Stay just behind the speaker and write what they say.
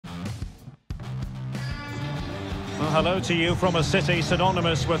Well, hello to you from a city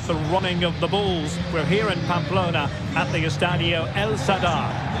synonymous with the running of the bulls. We're here in Pamplona at the Estadio El Sadar.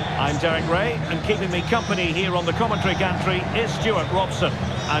 I'm Derek Ray, and keeping me company here on the commentary gantry is Stuart Robson.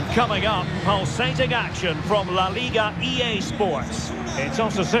 And coming up, pulsating action from La Liga EA Sports. It's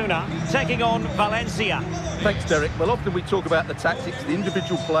Osasuna taking on Valencia. Thanks, Derek. Well, often we talk about the tactics, the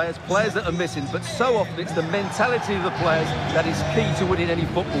individual players that are missing, but so often it's the mentality of the players that is key to winning any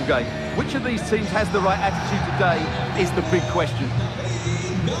football game. Which of these teams has the right attitude today is the big question.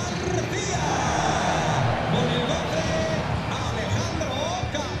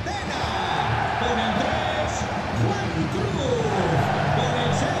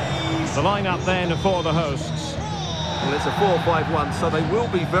 The lineup then for the hosts. Well, it's a 4-5-1, so they will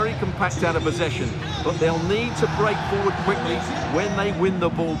be very compact out of possession, but they'll need to break forward quickly when they win the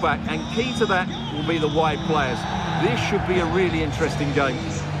ball back, and key to that will be the wide players. This should be a really interesting game.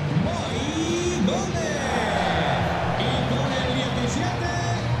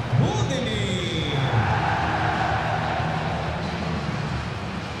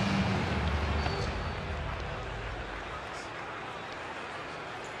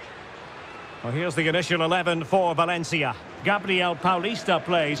 Well, here's the initial 11 for Valencia. Gabriel Paulista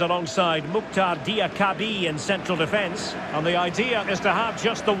plays alongside Mukhtar Diakabi in central defence. And the idea is to have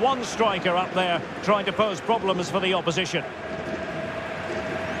just the one striker up there trying to pose problems for the opposition.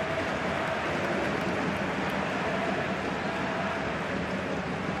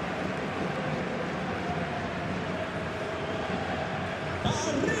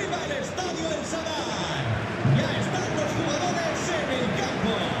 Arriba el estadio El Sadar. Ya están los jugadores en el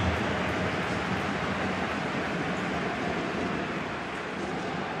campo.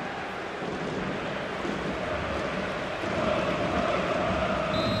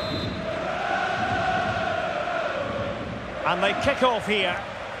 And they kick off here.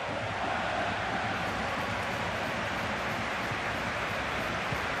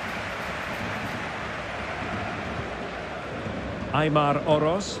 Aymar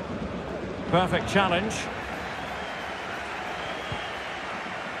Oroz. Perfect challenge.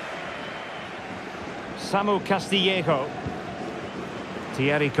 Samu Castillejo.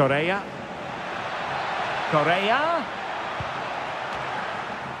 Thierry Correa. Correa.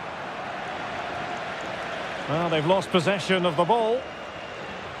 Well, they've lost possession of the ball.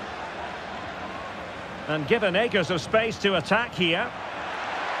 And given acres of space to attack here.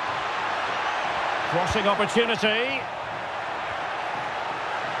 Crossing opportunity.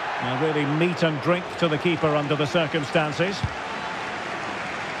 Now really meat and drink to the keeper under the circumstances.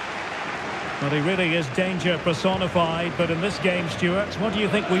 But he really is danger personified. But in this game, Stuart, what do you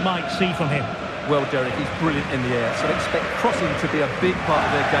think we might see from him? Well, Derek, he's brilliant in the air, so expect crossing to be a big part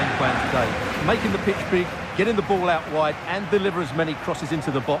of their game plan today. Making the pitch big, getting the ball out wide, and deliver as many crosses into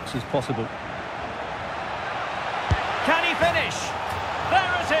the box as possible. Can he finish?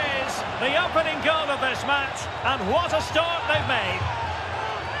 There it is, the opening goal of this match, and what a start they've made.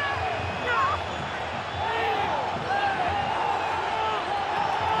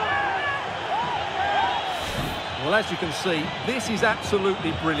 Well, as you can see, this is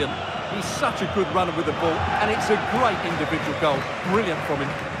absolutely brilliant. He's such a good runner with the ball, and it's a great individual goal. Brilliant from him.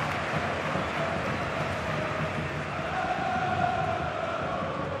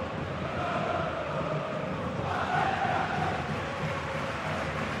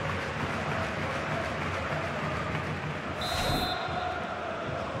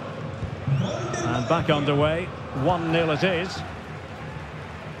 And back underway, 1-0 it is.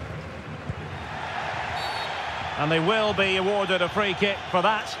 And they will be awarded a free kick for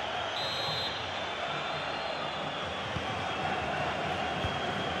that.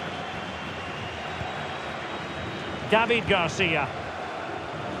 David Garcia.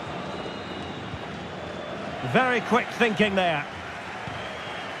 Very quick thinking there.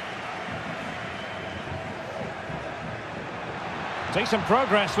 Decent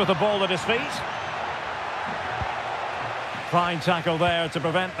progress with the ball at his feet. Fine tackle there to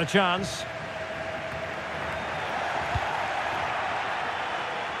prevent the chance.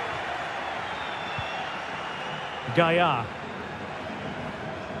 Gaia.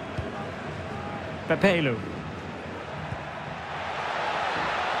 Pepelu.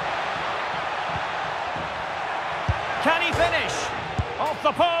 Can he finish? Off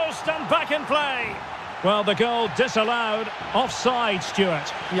the post and back in play. Well, the goal disallowed. Offside,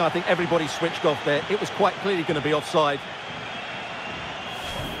 Stuart. Yeah, I think everybody switched off there. It was quite clearly going to be offside.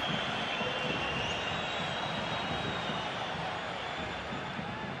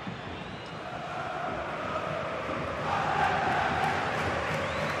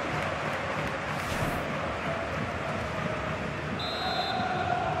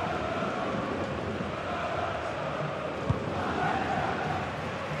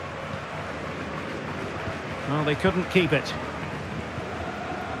 Well, they couldn't keep it.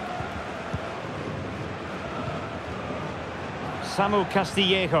 Samu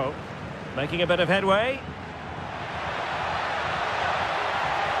Castillejo making a bit of headway.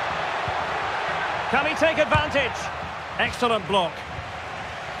 Can he take advantage? Excellent block.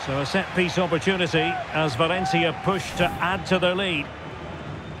 So a set-piece opportunity as Valencia push to add to their lead.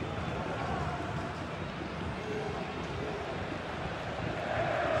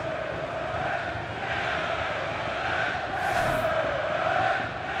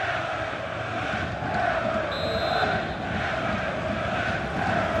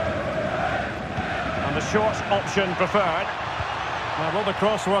 And the short option preferred. Well, will the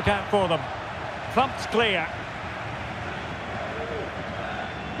cross work out for them? Thumped clear.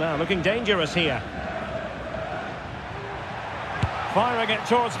 Now looking dangerous here. Firing it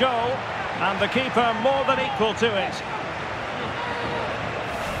towards goal. And the keeper more than equal to it.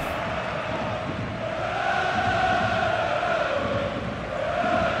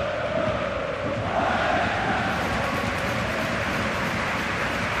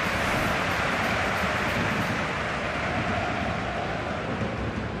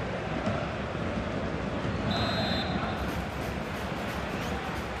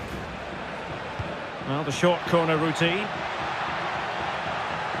 Well, the short corner routine.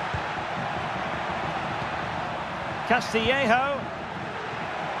 Castillejo.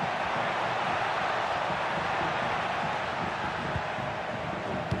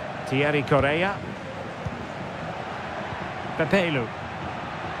 Thierry Correa. Pepelu.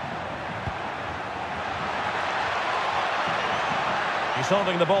 He's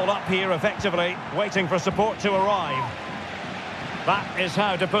holding the ball up here effectively, waiting for support to arrive. That is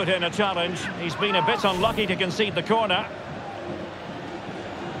how to put in a challenge. He's been a bit unlucky to concede the corner.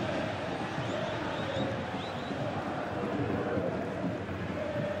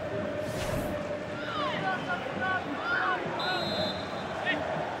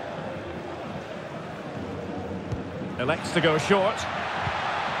 Elects to go short.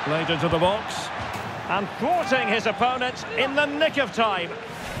 Played into the box. And thwarting his opponent in the nick of time.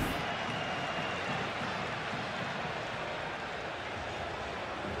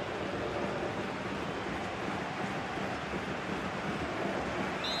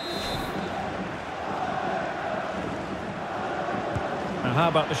 And how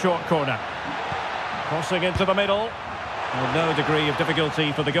about the short corner? Crossing into the middle. With no degree of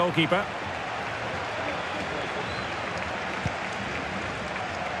difficulty for the goalkeeper.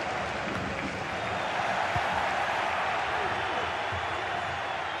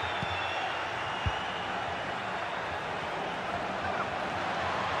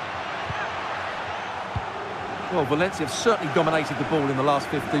 Well, Valencia have certainly dominated the ball in the last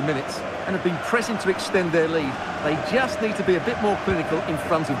 15 minutes and have been pressing to extend their lead. They just need to be a bit more clinical in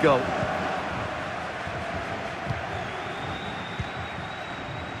front of goal.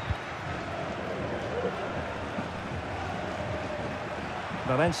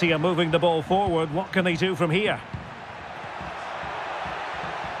 Valencia moving the ball forward. What can they do from here?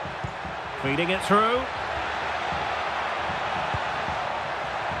 Feeding it through.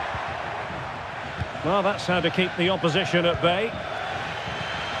 Well, that's how to keep the opposition at bay.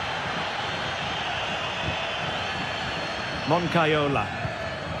 Moncayola.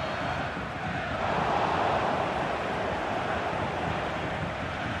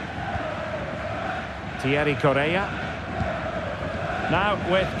 Thierry Correa. Now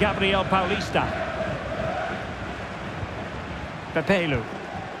with Gabriel Paulista. Pepelu.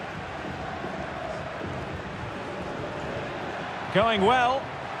 Going well.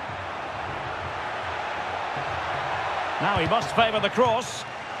 Now he must favour the cross.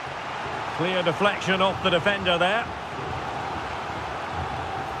 Clear deflection off the defender there.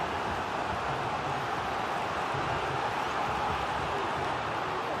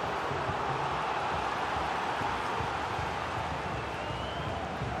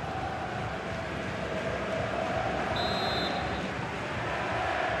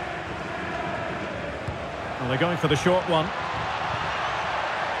 Well, they're going for the short one.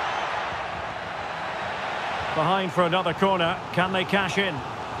 Behind for another corner. Can they cash in?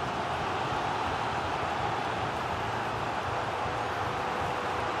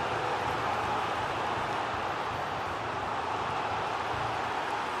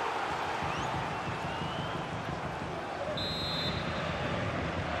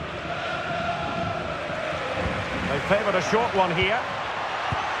 They favoured a short one here.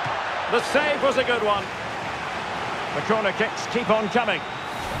 The save was a good one. The corner kicks keep on coming.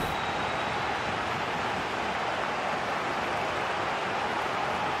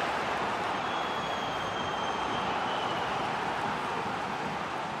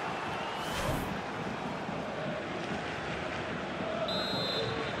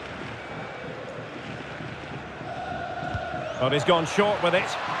 But he's gone short with it.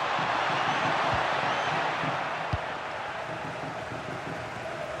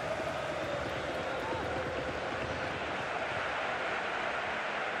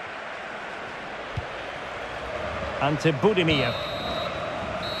 Ante Budimir.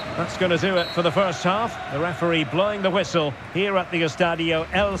 That's going to do it for the first half. The referee blowing the whistle here at the Estadio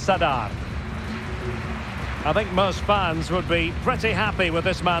El Sadar. I think most fans would be pretty happy with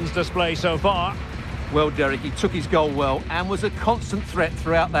this man's display so far. Well, Derek, he took his goal well and was a constant threat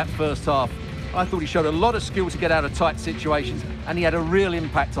throughout that first half. I thought he showed a lot of skill to get out of tight situations, and he had a real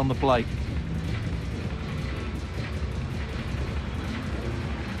impact on the play.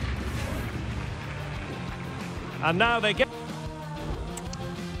 And now they get...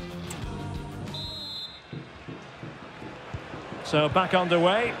 So back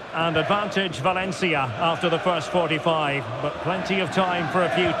underway, and advantage Valencia after the first 45. But plenty of time for a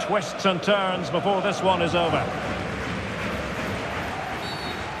few twists and turns before this one is over.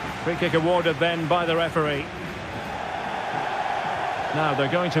 Free kick awarded then by the referee. Now they're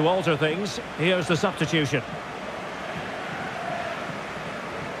going to alter things. Here's the substitution.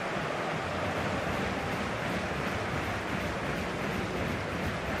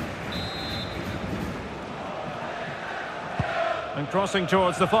 And crossing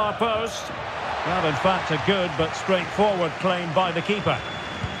towards the far post. Well, in fact, a good but straightforward claim by the keeper.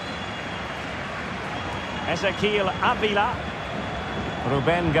 Ezequiel Avila.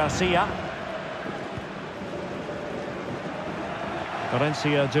 Ruben Garcia.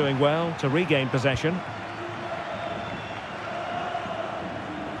 Valencia doing well to regain possession.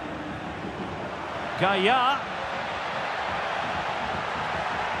 Gaia.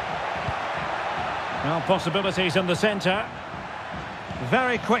 Now possibilities in the centre.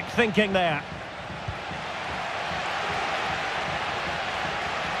 Very quick thinking there.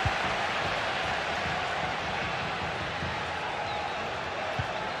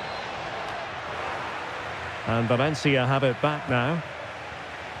 And Valencia have it back now.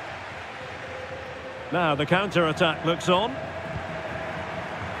 Now the counter-attack looks on.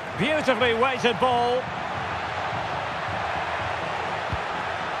 Beautifully weighted ball.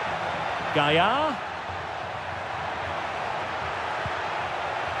 Gaia.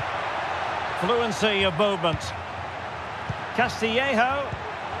 Fluency of movement. Castillejo.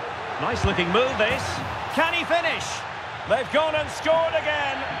 Nice looking move this. Can he finish? They've gone and scored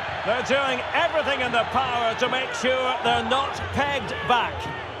again. They're doing everything in their power to make sure they're not pegged back.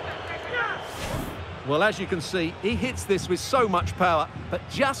 Well, as you can see, he hits this with so much power, but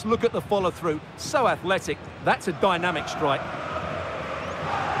just look at the follow-through. So athletic. That's a dynamic strike.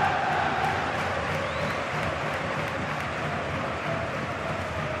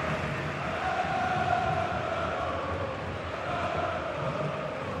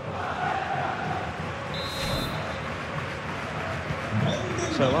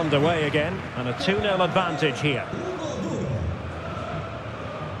 So underway again, and a 2-0 advantage here.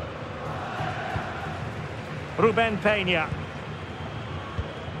 Ruben Peña.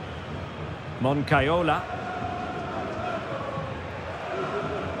 Moncayola.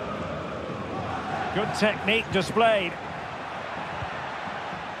 Good technique displayed.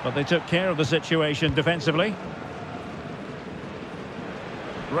 But they took care of the situation defensively.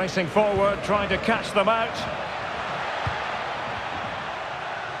 Racing forward, trying to catch them out.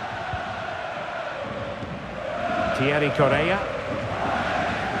 Thierry Correa.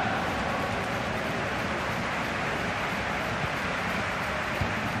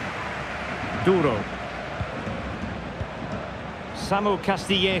 Duro. Samu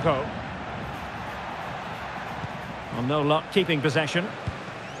Castillejo. Well, no luck keeping possession.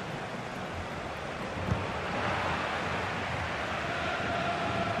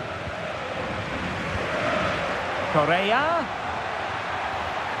 Correa.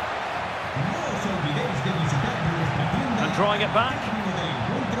 And drawing it back.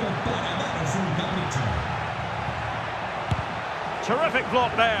 Terrific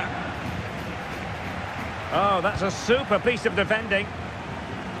block there. Oh, that's a super piece of defending.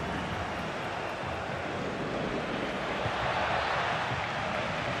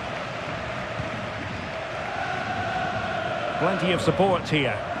 Plenty of support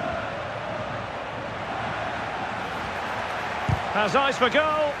here. Has eyes for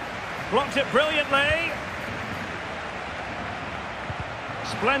goal. Blocked it brilliantly.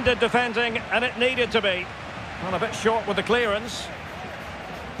 Splendid defending, and it needed to be. Well, a bit short with the clearance.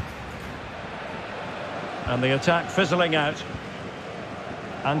 And the attack fizzling out.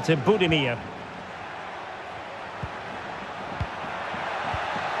 Ante Budimir.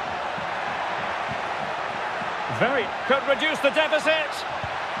 Could reduce the deficit.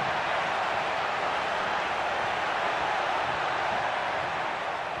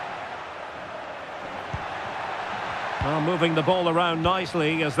 Well, moving the ball around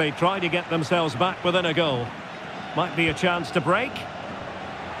nicely as they try to get themselves back within a goal. Might be a chance to break.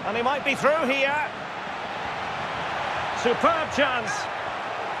 And he might be through here. Superb chance.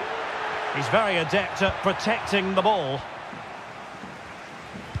 He's very adept at protecting the ball.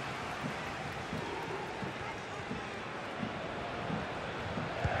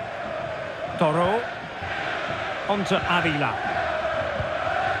 Toro. On to Avila.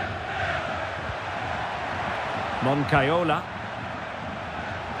 Moncayola.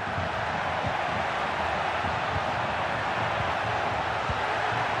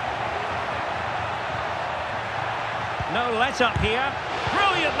 No let up here.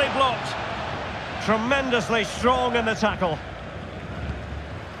 Brilliantly blocked. Tremendously strong in the tackle.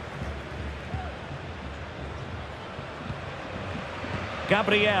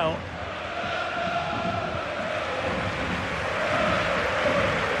 Gabriel.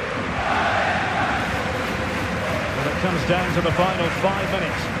 Well, it comes down to the final 5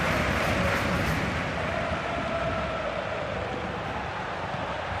 minutes.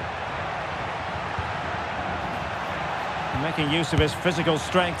 Making use of his physical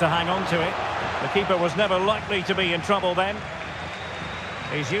strength to hang on to it. The keeper was never likely to be in trouble then.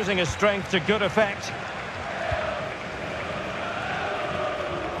 He's using his strength to good effect.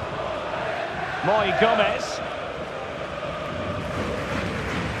 Moy Gomez.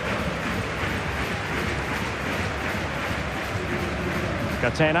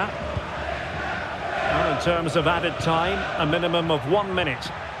 Catena. Well, in terms of added time, a minimum of 1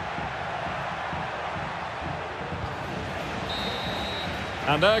 minute.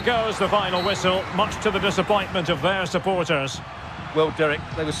 And there goes the final whistle, much to the disappointment of their supporters. Well, Derek,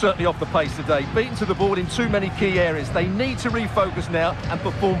 they were certainly off the pace today. Beaten to the ball in too many key areas. They need to refocus now and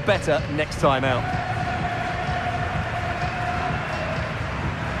perform better next time out.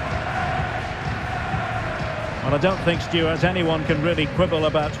 Well, I don't think, Stuart, anyone can really quibble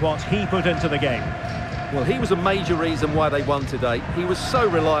about what he put into the game. Well, he was a major reason why they won today. He was so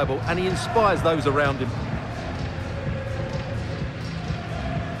reliable and he inspires those around him.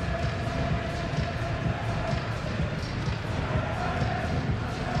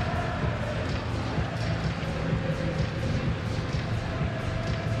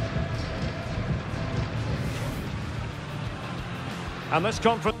 And this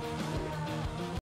conference...